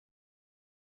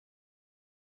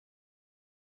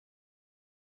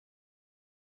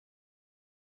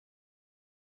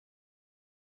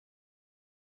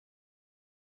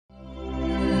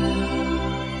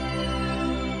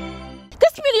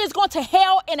is going to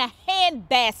hell in a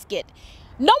handbasket.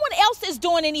 No one else is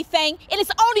doing anything, and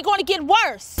it's only going to get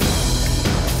worse.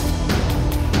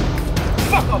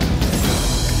 Fuck off.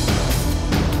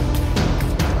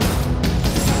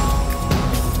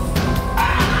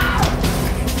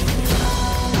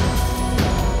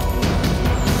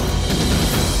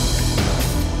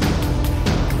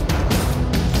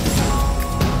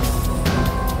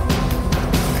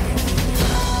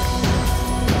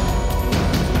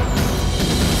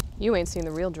 You ain't seen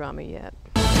the real drama yet.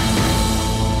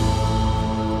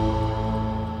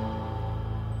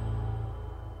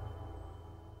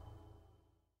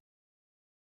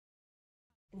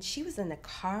 And she was in the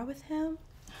car with him?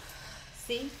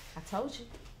 See, I told you.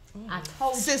 I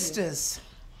told you. Sisters,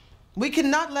 we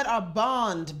cannot let our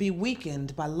bond be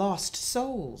weakened by lost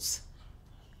souls.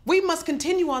 We must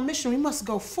continue our mission. We must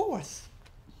go forth.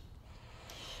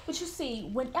 But you see,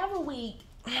 whenever we...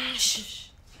 Shh,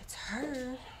 it's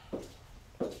her.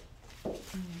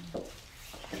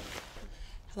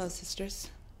 Hello, sisters.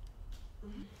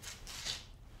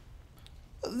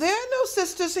 There are no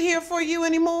sisters here for you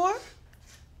anymore,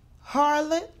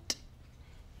 harlot.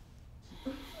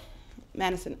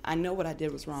 Madison, I know what I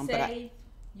did was wrong, but Save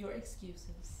your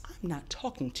excuses. I'm not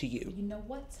talking to you. You know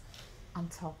what? I'm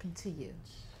talking to you.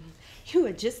 You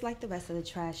are just like the rest of the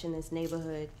trash in this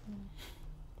neighborhood.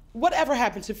 Whatever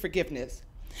happened to forgiveness?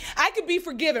 I could be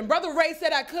forgiven. Brother Ray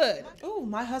said I could. Oh,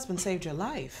 my husband saved your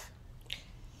life.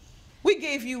 We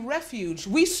gave you refuge.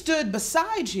 We stood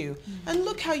beside you. And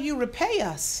look how you repay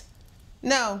us.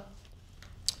 No,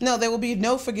 there will be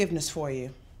no forgiveness for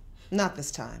you. Not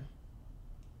this time.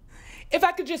 If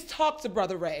I could just talk to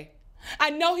Brother Ray, I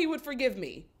know he would forgive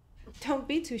me. Don't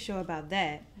be too sure about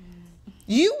that.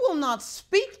 You will not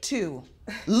speak to,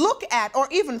 look at, or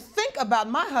even think about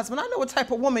my husband. I know what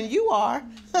type of woman you are.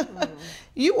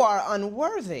 You are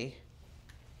unworthy.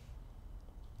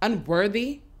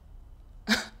 Unworthy?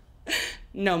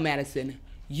 No, Madison,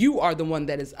 you are the one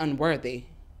that is unworthy.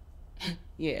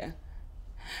 Yeah,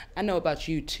 I know about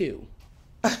you too.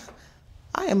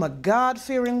 I am a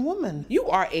God-fearing woman. You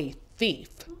are a thief.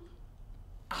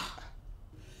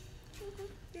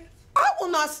 I will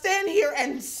not stand here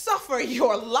and suffer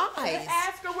your lies.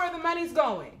 Ask her where the money's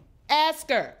going. Ask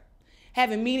her.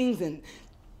 Having meetings in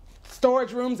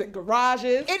storage rooms and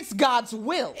garages. It's God's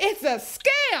will. It's a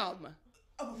scam.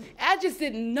 I just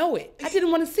didn't know it. I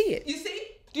didn't want to see it. You see?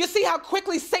 Do you see how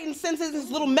quickly Satan sends his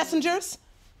little messengers?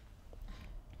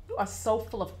 You are so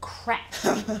full of crap.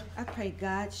 I pray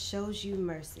God shows you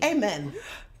mercy. Amen.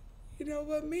 You know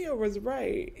what? Mia was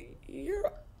right.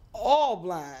 You're all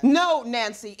blind. No,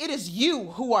 Nancy, it is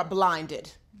you who are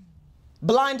blinded.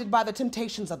 Blinded by the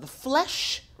temptations of the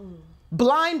flesh,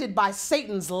 blinded by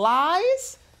Satan's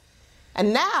lies,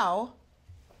 and now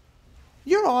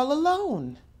you're all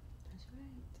alone. That's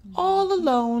right. All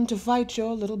alone to fight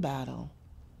your little battle.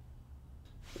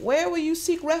 Where will you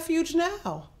seek refuge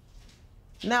now?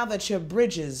 Now that your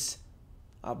bridges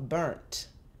are burnt.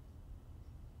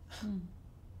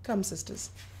 Come,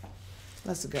 sisters.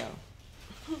 Let's go.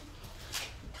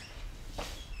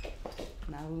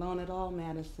 Not alone at all,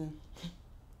 Madison.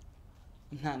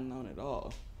 Not alone at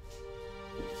all.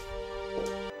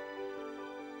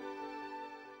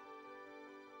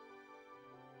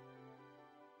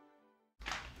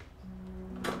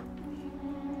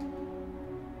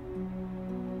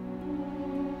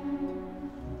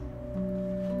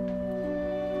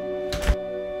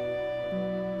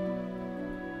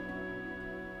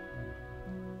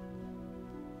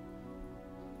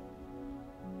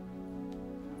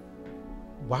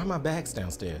 Why are my bags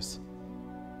downstairs?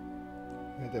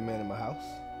 You had that man in my house?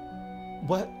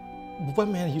 What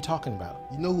man are you talking about?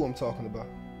 You know who I'm talking about.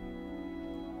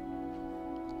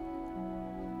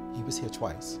 He was here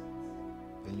twice.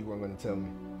 And you weren't gonna tell me.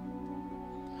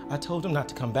 I told him not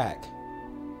to come back.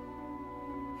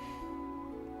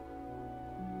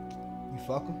 You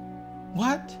fuck him?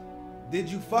 What? Did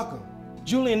you fuck him?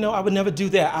 Julian, no, I would never do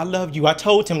that. I love you. I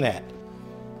told him that.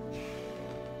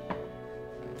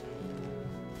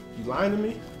 You lying to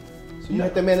me? So you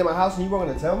had that man in my house and you weren't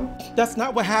gonna tell me? That's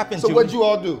not what happened, So Julian. what'd you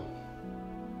all do?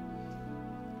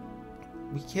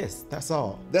 We kissed, that's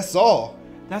all. That's all?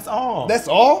 That's all. That's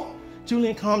all?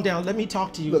 Julian, calm down. Let me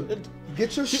talk to you. Look,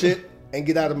 get your shit and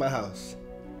get out of my house.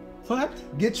 What?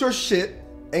 Get your shit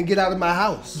and get out of my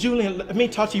house. Julian, let me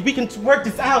talk to you. We can work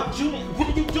this out. Julian, what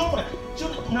are you doing?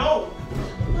 Julian, no.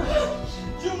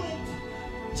 Julian.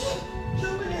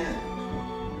 Julian.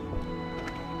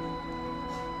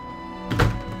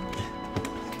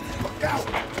 Fuck out.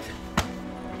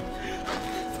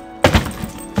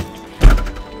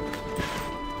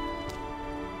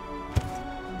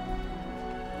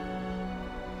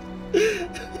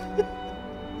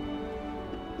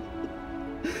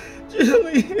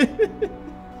 Julie.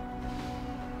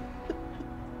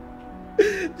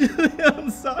 Julie, I'm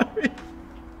sorry.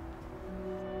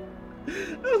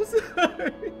 I'm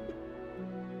sorry.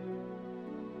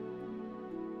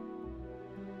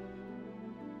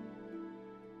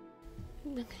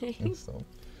 Okay.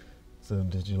 So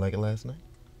did you like it last night?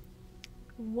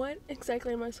 What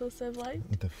exactly am I supposed to have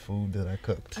liked? The food that I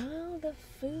cooked. Oh, the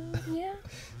food. Yeah.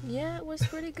 Yeah, it was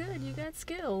pretty good. You got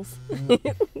skills.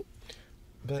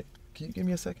 But can you give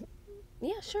me a second?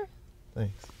 Yeah, sure.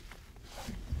 Thanks.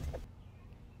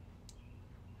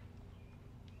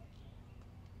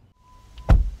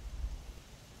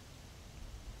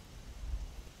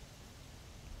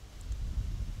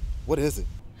 What is it?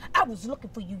 I was looking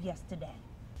for you yesterday.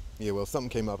 Yeah, well, something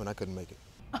came up and I couldn't make it.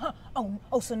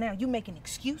 So now you making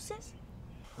excuses?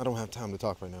 I don't have time to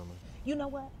talk right now, man. You know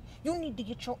what? You need to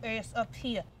get your ass up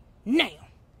here now.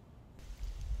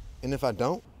 And if I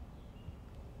don't?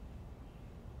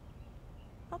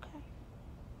 Okay.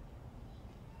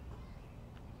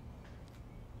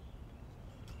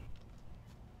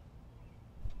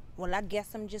 Well, I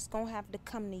guess I'm just gonna have to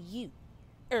come to you,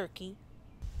 Erky.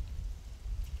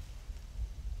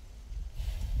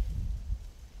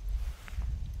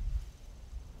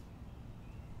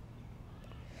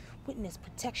 Witness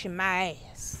protection my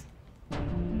ass.